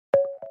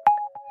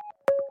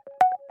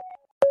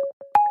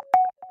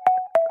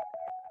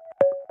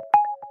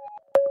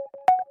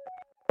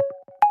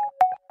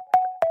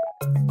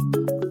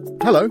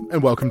Hello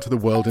and welcome to The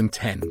World in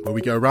 10, where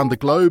we go around the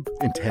globe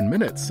in 10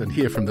 minutes and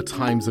hear from the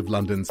Times of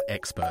London's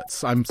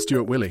experts. I'm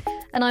Stuart Willey.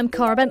 And I'm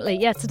Cara Bentley.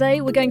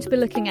 Today we're going to be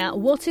looking at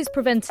what is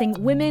preventing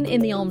women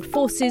in the armed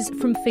forces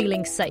from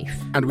feeling safe.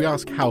 And we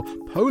ask how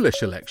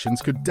Polish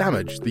elections could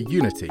damage the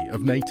unity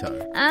of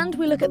NATO. And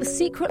we look at the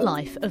secret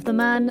life of the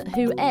man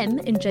who M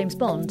in James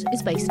Bond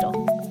is based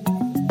on.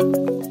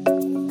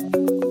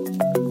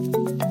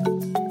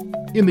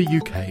 In the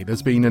UK,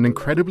 there's been an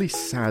incredibly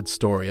sad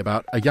story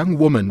about a young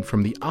woman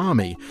from the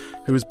army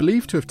who is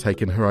believed to have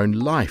taken her own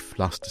life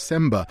last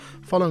December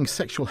following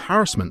sexual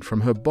harassment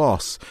from her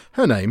boss.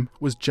 Her name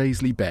was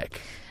Jaisley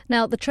Beck.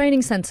 Now, the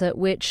training centre,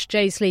 which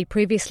Jaisley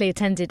previously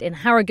attended in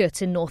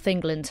Harrogate in North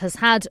England, has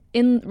had,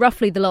 in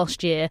roughly the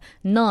last year,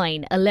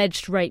 9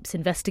 alleged rapes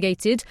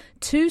investigated,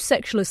 2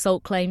 sexual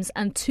assault claims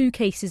and 2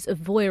 cases of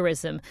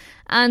voyeurism.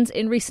 And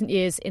in recent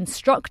years,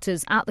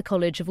 instructors at the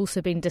college have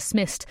also been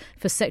dismissed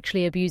for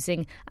sexually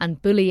abusing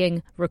and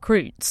bullying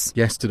recruits.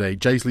 Yesterday,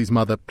 Jaisley's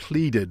mother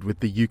pleaded with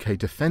the UK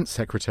Defence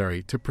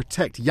Secretary to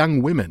protect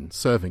young women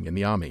serving in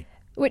the army.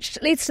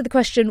 Which leads to the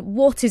question,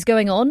 what is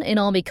going on in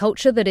army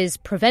culture that is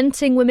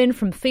preventing women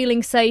from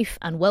feeling safe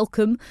and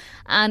welcome?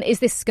 And is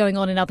this going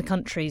on in other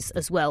countries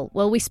as well?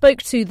 Well, we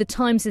spoke to the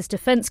Times'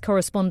 defence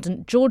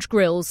correspondent George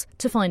Grills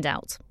to find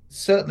out.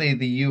 Certainly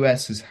the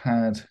US has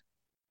had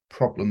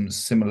problems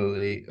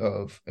similarly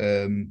of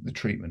the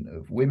treatment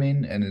of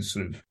women and has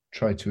sort of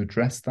tried to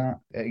address that.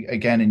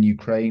 Again, in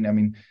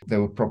Ukraine,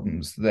 there were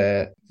problems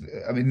there.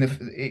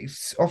 It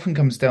often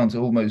comes down to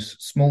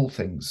almost small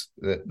things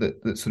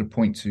that sort of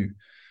point to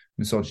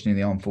misogyny in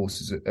the armed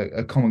forces.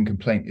 A common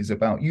complaint is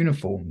about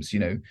uniforms.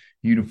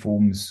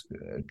 Uniforms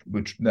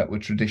that were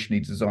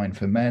traditionally designed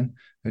for men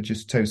are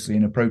just totally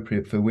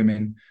inappropriate for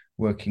women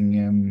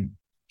working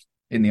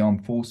in the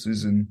armed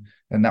forces, and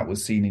that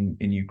was seen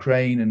in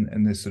Ukraine,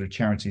 and there's sort of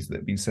charities that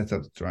have been set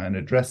up to try and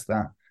address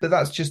that. But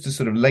that's just a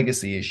sort of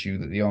legacy issue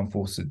that the armed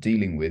forces are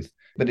dealing with.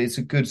 But it's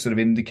a good sort of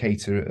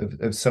indicator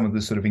of some of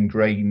the sort of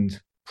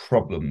ingrained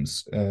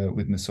problems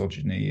with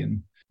misogyny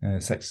and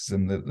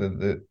sexism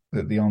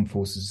that the armed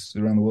forces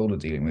around the world are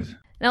dealing with.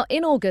 Now,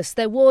 in August,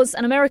 there was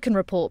an American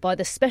report by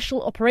the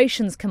Special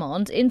Operations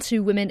Command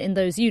into women in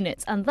those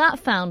units, and that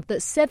found that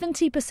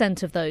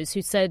 70% of those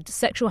who said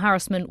sexual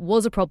harassment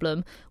was a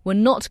problem were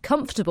not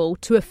comfortable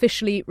to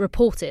officially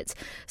report it,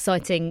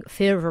 citing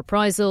fear of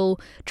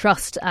reprisal,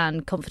 trust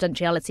and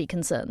confidentiality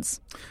concerns.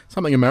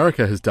 Something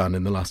America has done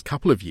in the last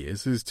couple of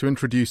years is to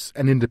introduce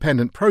an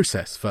independent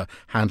process for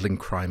handling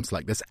crimes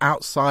like this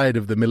outside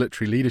of the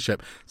military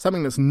leadership,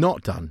 something that's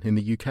not done in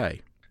the UK.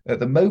 At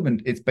the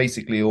moment, it's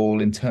basically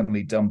all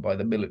internally done by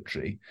the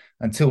military.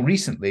 Until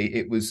recently,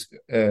 it was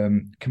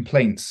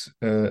complaints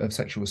of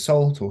sexual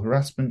assault or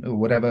harassment or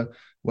whatever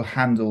were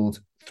handled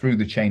through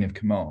the chain of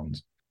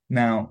command.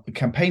 Now, the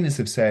campaigners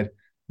have said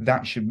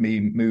that should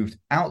be moved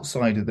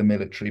outside of the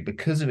military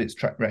because of its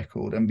track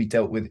record and be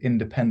dealt with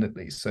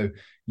independently. So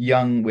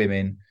young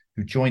women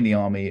who join the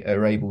army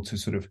are able to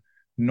sort of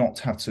not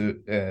have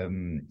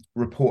to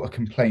report a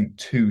complaint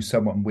to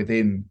someone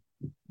within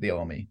the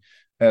army.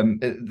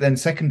 Then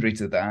secondary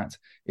to that,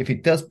 if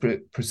it does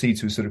proceed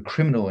to a sort of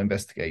criminal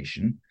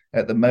investigation,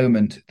 at the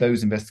moment,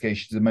 those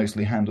investigations are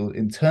mostly handled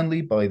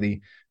internally by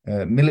the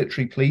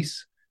military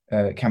police.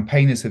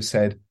 Campaigners have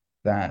said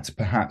that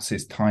perhaps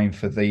it's time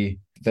for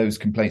those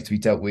complaints to be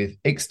dealt with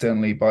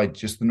externally by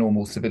just the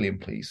normal civilian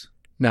police.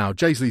 Now,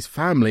 Jaisley's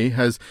family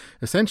has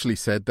essentially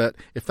said that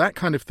if that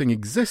kind of thing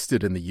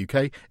existed in the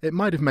UK, it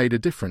might have made a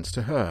difference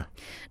to her.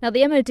 Now,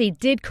 the MOD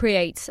did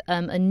create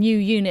a new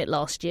unit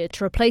last year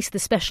to replace the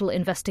Special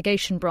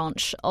Investigation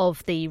Branch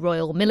of the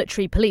Royal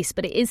Military Police,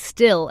 but it is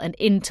still an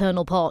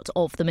internal part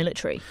of the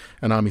military.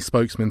 An army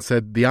spokesman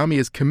said the army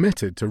is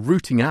committed to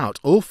rooting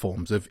out all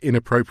forms of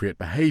inappropriate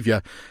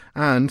behaviour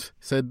and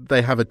said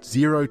they have a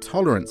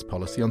zero-tolerance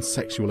policy on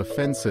sexual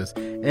offences.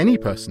 Any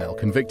personnel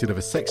convicted of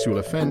a sexual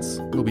offence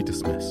will be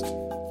dismissed.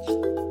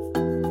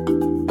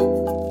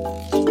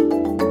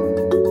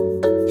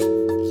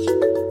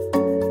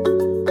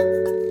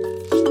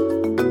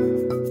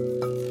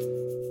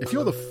 If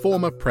you're the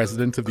former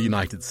president of the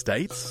United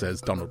States,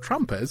 as Donald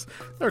Trump is,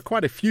 there are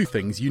quite a few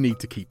things you need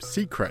to keep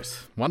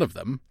secret. One of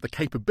them, the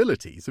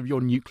capabilities of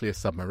your nuclear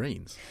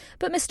submarines.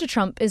 But Mr.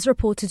 Trump is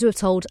reported to have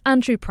told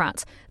Andrew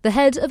Pratt, the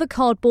head of a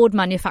cardboard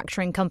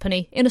manufacturing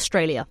company in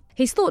Australia.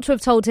 He's thought to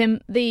have told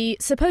him the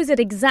supposed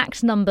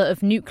exact number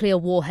of nuclear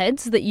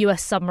warheads that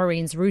US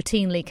submarines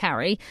routinely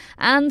carry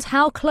and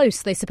how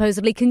close they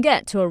supposedly can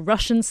get to a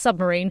Russian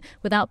submarine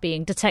without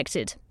being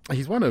detected.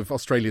 He's one of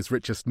Australia's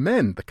richest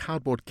men, the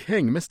cardboard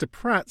king. Mr.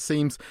 Pratt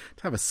seems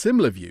to have a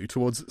similar view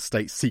towards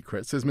state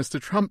secrets as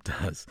Mr. Trump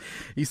does.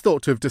 He's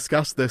thought to have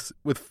discussed this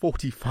with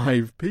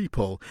 45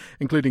 people,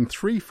 including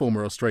 3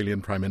 former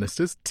Australian prime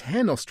ministers,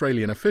 10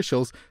 Australian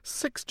officials,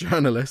 6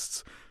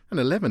 journalists, and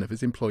 11 of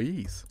his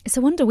employees. It's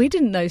a wonder we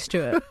didn't know,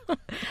 Stuart.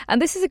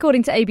 And this is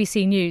according to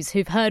ABC News,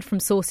 who've heard from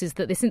sources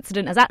that this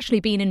incident has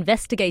actually been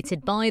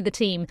investigated by the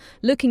team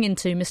looking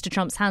into Mr.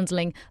 Trump's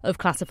handling of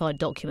classified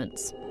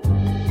documents.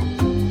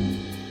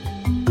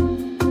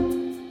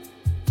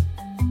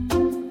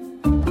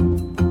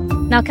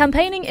 Now,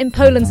 campaigning in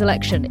Poland's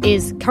election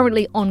is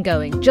currently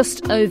ongoing,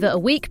 just over a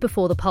week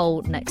before the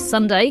poll next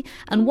Sunday,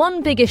 and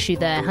one big issue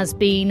there has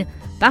been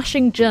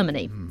bashing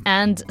Germany.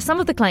 And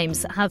some of the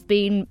claims have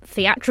been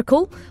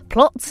theatrical,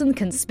 plots and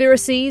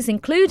conspiracies,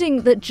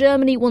 including that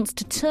Germany wants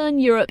to turn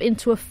Europe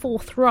into a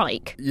Fourth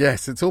Reich.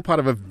 Yes, it's all part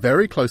of a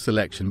very close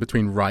election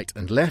between right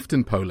and left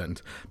in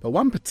Poland. But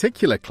one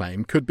particular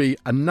claim could be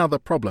another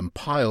problem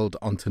piled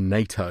onto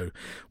NATO.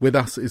 With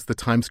us is the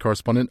Times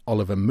correspondent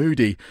Oliver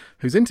Moody,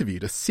 who's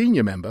interviewed a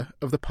senior member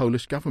of the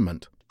Polish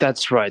government.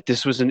 That's right.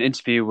 This was an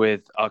interview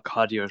with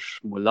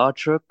Arkadiusz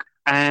Mularczuk.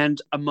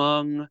 And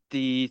among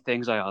the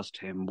things I asked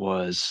him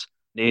was,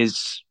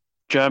 is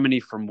Germany,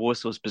 from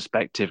Warsaw's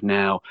perspective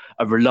now,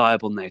 a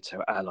reliable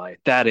NATO ally?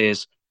 That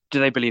is,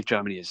 do they believe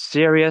Germany is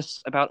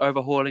serious about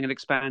overhauling and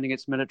expanding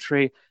its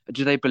military? Or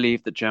do they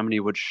believe that Germany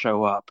would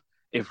show up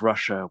if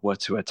Russia were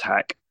to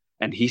attack?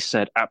 And he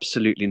said,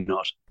 absolutely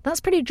not.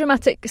 That's pretty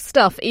dramatic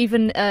stuff,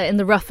 even in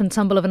the rough and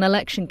tumble of an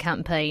election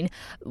campaign.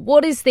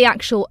 What is the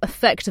actual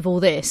effect of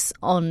all this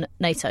on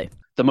NATO?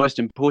 The most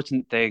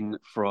important thing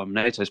from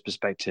NATO's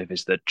perspective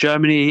is that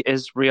Germany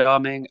is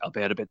rearming,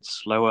 albeit a bit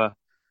slower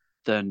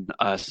than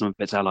some of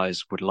its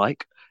allies would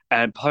like.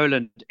 And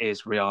Poland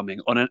is rearming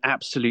on an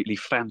absolutely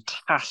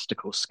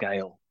fantastical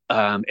scale.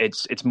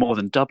 It's more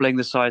than doubling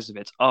the size of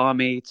its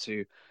army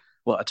to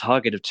a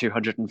target of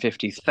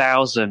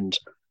 250,000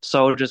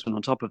 soldiers. And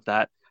on top of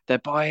that, they're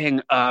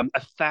buying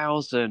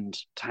 1,000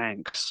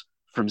 tanks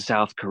from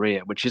South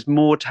Korea, which is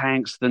more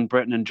tanks than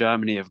Britain and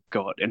Germany have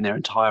got in their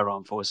entire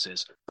armed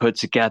forces put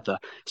together.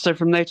 So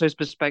from NATO's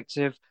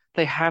perspective,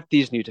 they have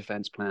these new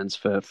defense plans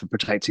for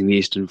protecting the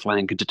eastern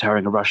flank and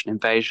deterring a Russian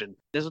invasion.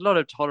 There's a lot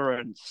of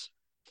tolerance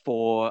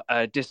for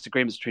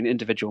disagreements between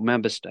individual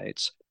member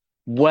states.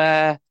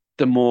 Where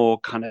the more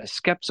kind of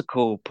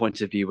skeptical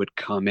point of view would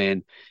come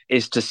in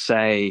is to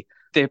say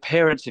the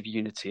appearance of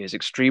unity is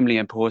extremely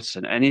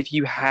important. And if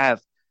you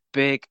have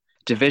big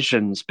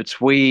divisions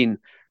between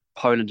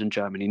Poland and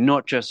Germany,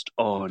 not just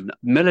on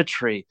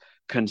military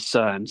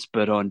concerns,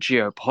 but on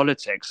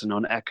geopolitics and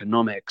on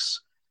economics,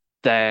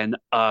 then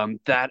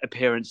that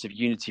appearance of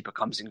unity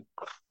becomes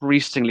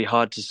increasingly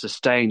hard to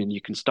sustain, and you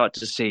can start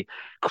to see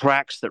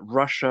cracks that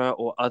Russia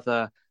or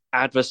other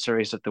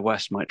adversaries of the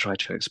West might try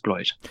to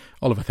exploit.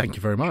 Oliver, thank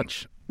you very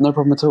much. No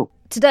problem at all.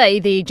 Today,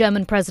 the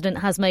German president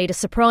has made a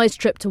surprise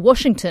trip to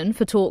Washington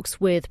for talks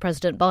with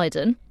President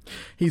Biden.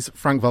 He's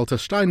Frank-Walter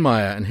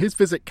Steinmeier, and his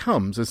visit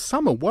comes as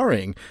some are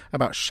worrying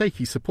about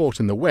shaky support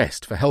in the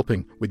West for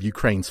helping with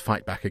Ukraine's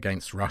fight back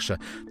against Russia.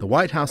 The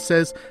White House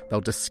says they'll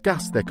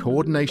discuss their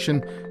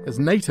coordination as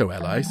NATO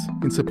allies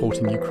in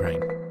supporting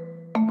Ukraine.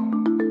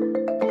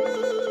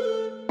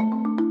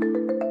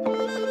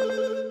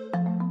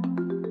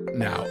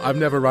 Now, I've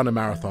never run a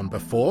marathon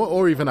before,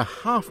 or even a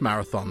half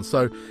marathon,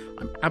 so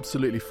I'm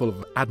absolutely full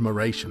of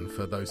admiration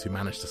for those who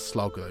managed to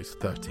slog those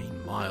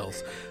 13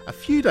 miles. A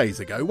few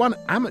days ago, one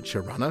amateur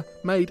runner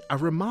made a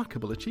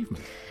remarkable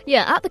achievement.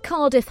 Yeah, at the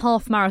Cardiff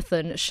Half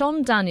Marathon,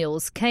 Sean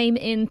Daniels came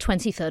in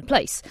 23rd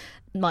place.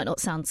 Might not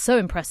sound so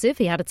impressive.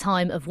 He had a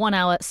time of 1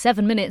 hour,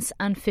 7 minutes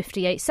and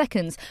 58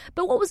 seconds.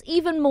 But what was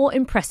even more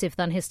impressive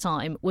than his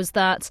time was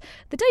that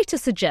the data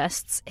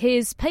suggests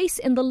his pace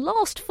in the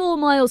last 4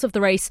 miles of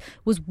the race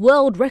was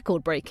world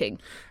record breaking.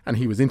 And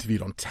he was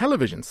interviewed on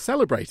television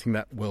celebrating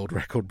that world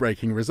record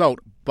breaking result.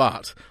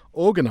 But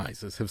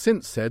organisers have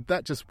since said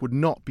that just would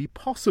not be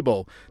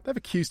possible. They've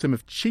accused him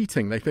of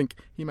cheating. They think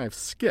he may have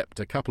skipped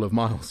a couple of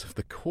miles of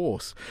the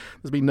course.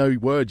 There's been no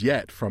word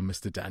yet from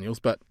Mr. Daniels,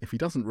 but if he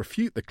doesn't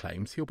refute the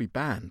claims, he'll be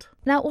banned.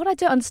 Now, what I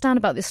don't understand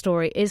about this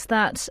story is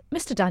that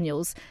Mr.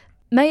 Daniels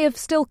may have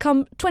still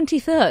come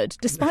 23rd,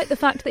 despite the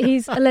fact that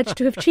he's alleged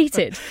to have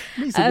cheated.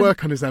 He needs to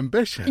work on his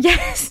ambition.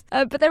 Yes,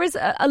 but there is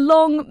a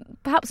long,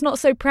 perhaps not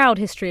so proud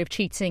history of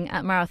cheating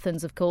at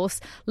marathons, of course.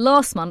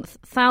 Last month,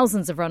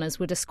 thousands of runners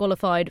were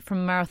disqualified from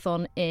a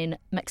marathon in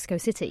Mexico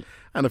City.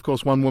 And of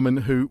course, one woman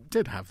who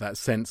did have that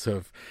sense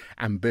of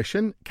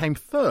ambition came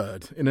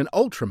third in an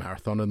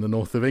ultra-marathon in the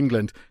north of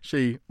England.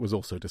 She was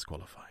also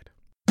disqualified.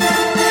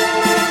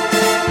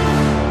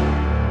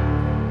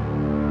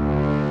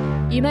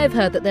 You may have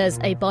heard that there's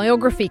a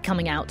biography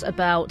coming out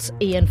about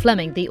Ian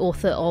Fleming, the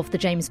author of the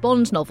James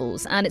Bond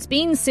novels, and it's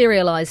been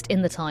serialised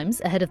in the Times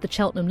ahead of the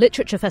Cheltenham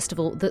Literature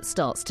Festival that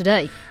starts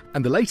today.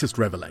 And the latest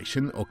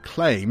revelation, or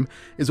claim,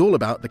 is all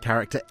about the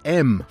character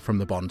M from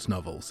the Bond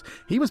novels.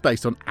 He was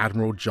based on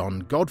Admiral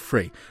John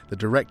Godfrey, the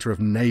director of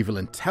naval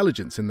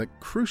intelligence in the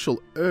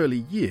crucial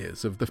early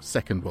years of the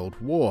Second World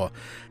War.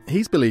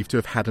 He's believed to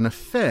have had an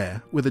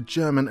affair with a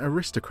German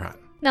aristocrat.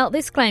 Now,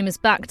 this claim is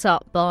backed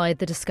up by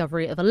the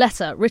discovery of a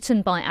letter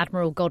written by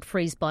Admiral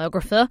Godfrey's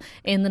biographer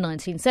in the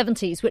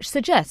 1970s, which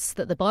suggests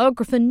that the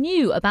biographer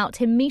knew about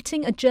him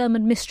meeting a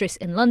German mistress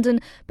in London,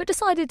 but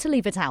decided to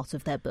leave it out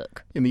of their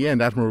book. In the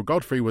end, Admiral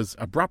Godfrey was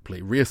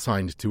abruptly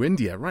reassigned to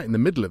India right in the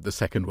middle of the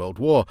Second World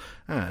War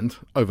and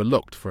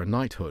overlooked for a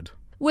knighthood.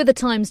 With a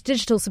Times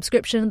digital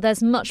subscription,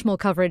 there's much more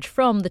coverage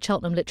from the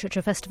Cheltenham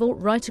Literature Festival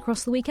right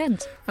across the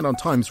weekend. And on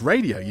Times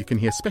Radio, you can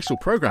hear special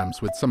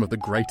programmes with some of the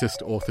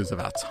greatest authors of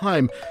our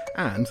time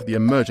and the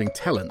emerging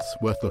talents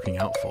worth looking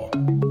out for.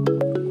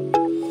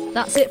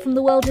 That's it from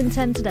The World in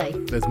 10 today.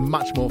 There's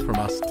much more from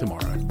us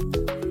tomorrow.